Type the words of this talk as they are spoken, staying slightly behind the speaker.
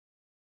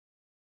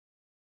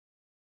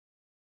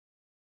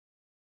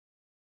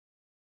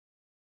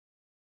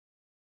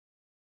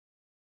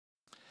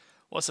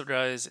What's up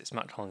guys, it's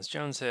Matt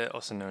Collins-Jones here,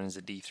 also known as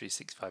the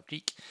D365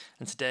 Geek,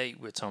 and today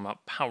we're talking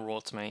about Power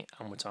Automate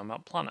and we're talking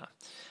about Planner.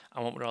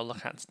 And what we're going to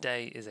look at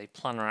today is a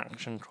Planner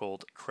action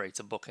called Create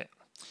a Bucket.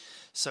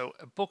 So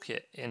a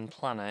bucket in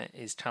Planner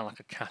is kind of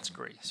like a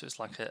category, so it's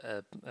like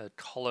a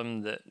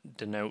column that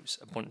denotes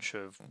a bunch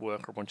of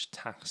work or a bunch of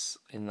tasks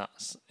in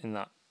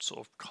that sort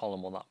of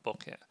column or that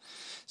bucket.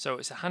 So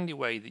it's a handy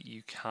way that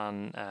you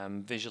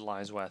can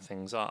visualize where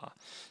things are.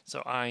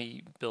 So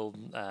I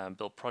build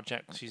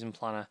projects using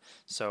Planner,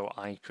 so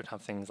I could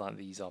have things like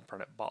these are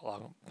product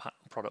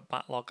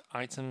backlog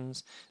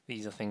items,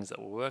 these are things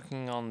that we're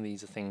working on,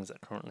 these are things that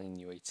are currently in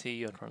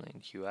UAT or currently in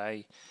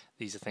QA,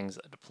 these are things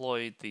that are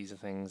deployed, these are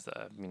things that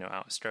are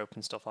out of scope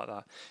and stuff like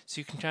that.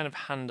 So you can kind of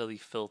handily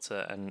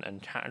filter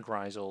and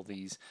categorize all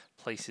these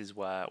places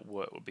where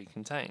work would be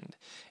contained.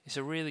 It's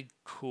a really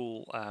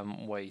cool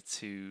way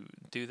to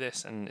do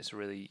this, and it's a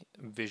really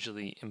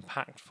visually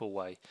impactful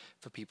way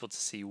for people to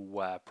see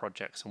where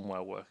projects and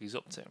where work is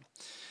up to.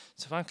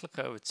 So if I click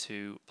over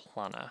to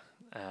Planner,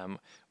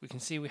 we can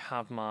see we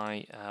have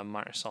my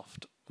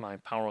my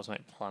Power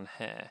Automate plan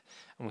here,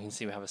 and we can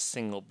see we have a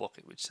single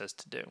bucket which says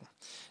to do.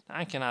 Now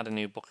I can add a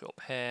new bucket up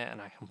here, and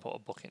I can put a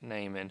bucket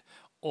name in,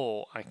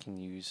 or I can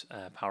use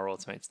Power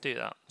Automate to do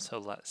that. So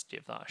let's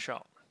give that a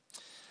shot.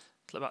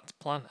 Click back to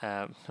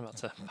back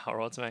to Power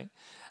Automate.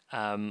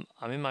 I'm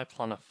in my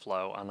Planner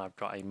flow, and I've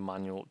got a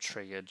manual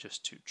trigger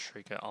just to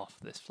trigger off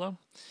this flow,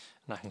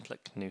 and I can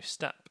click New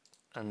Step,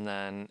 and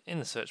then in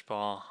the search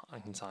bar I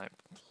can type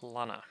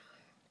Planner.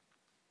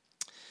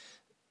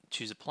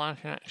 Choose a plan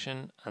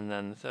connection, and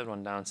then the third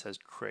one down says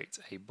create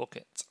a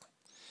bucket.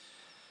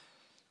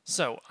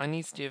 So I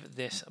need to give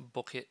this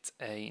bucket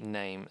a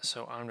name,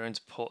 so I'm going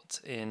to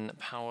put in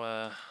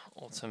Power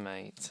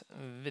Automate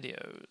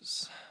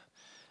Videos,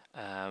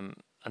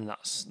 and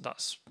that's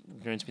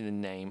going to be the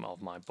name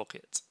of my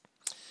bucket.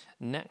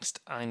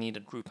 Next, I need a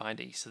group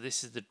ID. So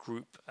this is the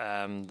group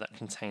that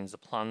contains the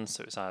plan.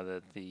 So it's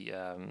either the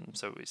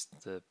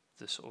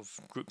sort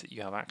of group that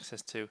you have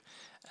access to.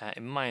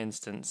 In my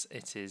instance,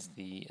 it is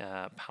the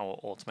Power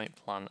Automate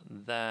plan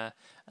there,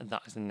 and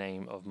that is the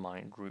name of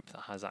my group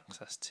that has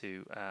access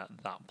to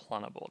that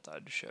planner board that I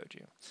just showed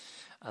you.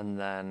 And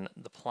then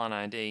the plan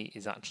ID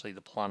is actually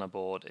the planner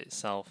board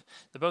itself.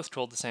 They're both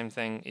called the same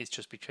thing. It's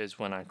just because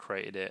when I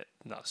created it,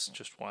 that's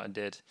just what I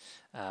did.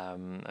 I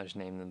just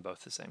named them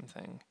both the same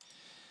thing.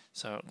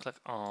 So click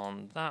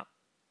on that,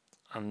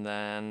 and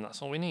then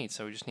that's all we need.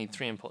 So we just need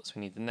three inputs.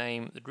 We need the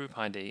name, the group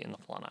ID, and the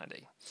plan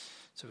ID.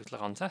 So we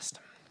click on test.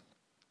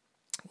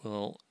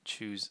 We'll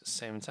choose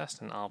save and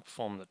test, and I'll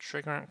perform the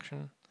trigger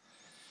action,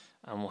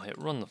 and we'll hit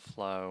run the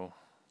flow,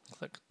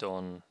 click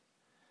done,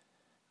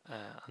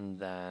 and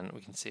then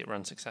we can see it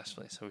run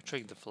successfully. So we've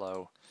triggered the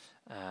flow,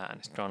 and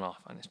it's gone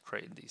off and it's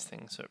created these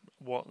things. So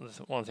one of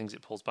the things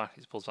it pulls back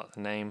is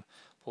the name,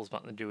 pulls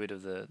back the GUID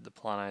of the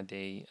plan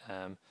ID,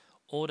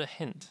 order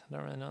hint, I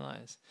don't really know what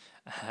that is,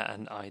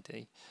 and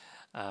ID.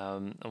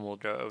 And we'll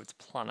go over to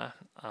Planner,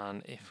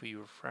 and if we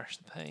refresh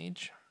the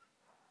page,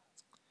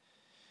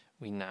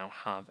 we now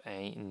have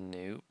a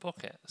new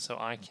bucket. So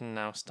I can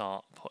now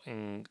start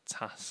putting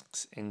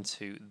tasks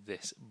into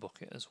this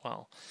bucket as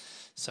well.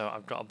 So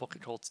I've got a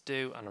bucket called to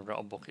do, and I've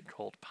got a bucket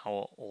called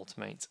Power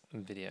Automate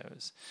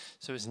Videos.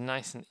 So it's a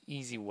nice and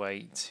easy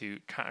way to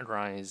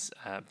categorize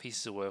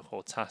pieces of work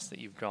or tasks that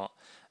you've got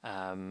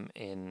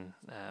in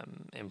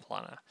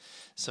Planner.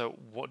 So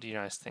what do you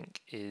guys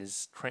think?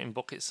 Is creating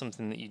buckets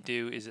something that you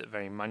do? Is it a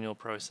very manual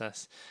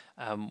process?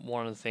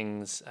 One of the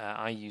things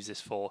I use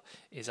this for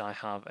is I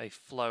have a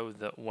flow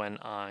that when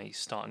I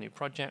start a new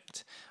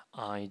project,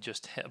 I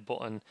just hit a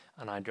button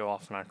and I go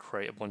off and I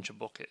create a bunch of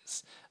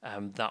buckets.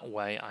 That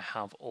way I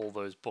have all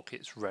those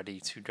buckets ready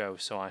to go.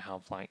 So I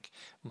have like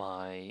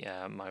my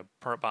my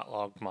product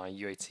backlog, my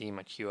UAT,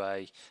 my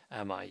QA,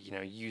 my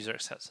user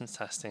acceptance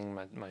testing,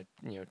 my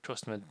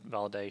customer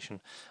validation.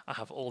 I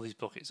have all these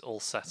buckets all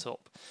set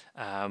up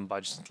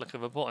by just a click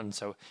of a button.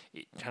 So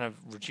it kind of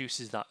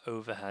reduces that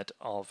overhead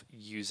of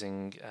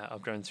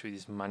of going through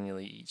this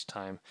manually each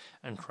time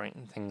and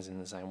creating things in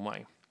the same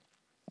way.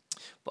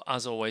 But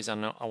as always, I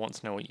want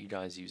to know what you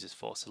guys use this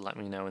for, so let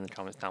me know in the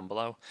comments down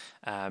below.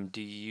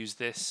 Do you use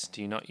this?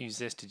 Do you not use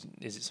this?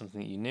 Is it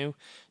something that you knew?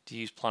 Do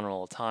you use Planner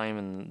all the time,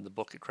 and the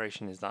bucket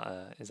creation, is that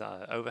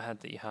an overhead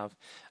that you have?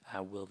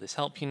 Will this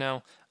help you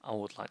now? I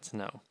would like to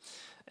know.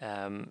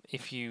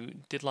 If you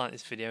did like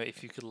this video,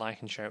 if you could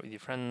like and share it with your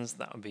friends,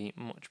 that would be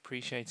much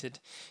appreciated.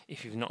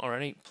 If you've not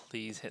already,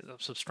 please hit the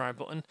subscribe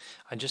button.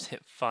 I just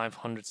hit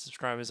 500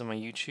 subscribers on my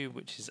YouTube,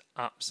 which is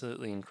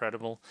absolutely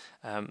incredible.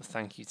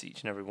 Thank you to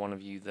each and every one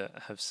of you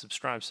that have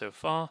subscribed so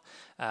far.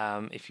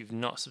 If you've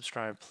not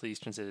subscribed, please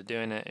consider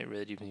doing it. It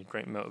really gives me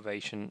great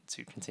motivation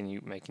to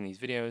continue making these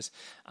videos,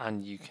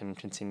 and you can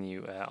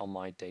continue on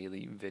my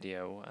daily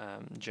video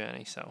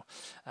journey, so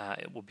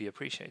it will be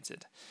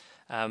appreciated.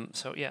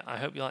 So yeah, I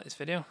hope you like this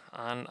video,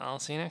 and I'll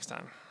see you next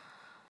time.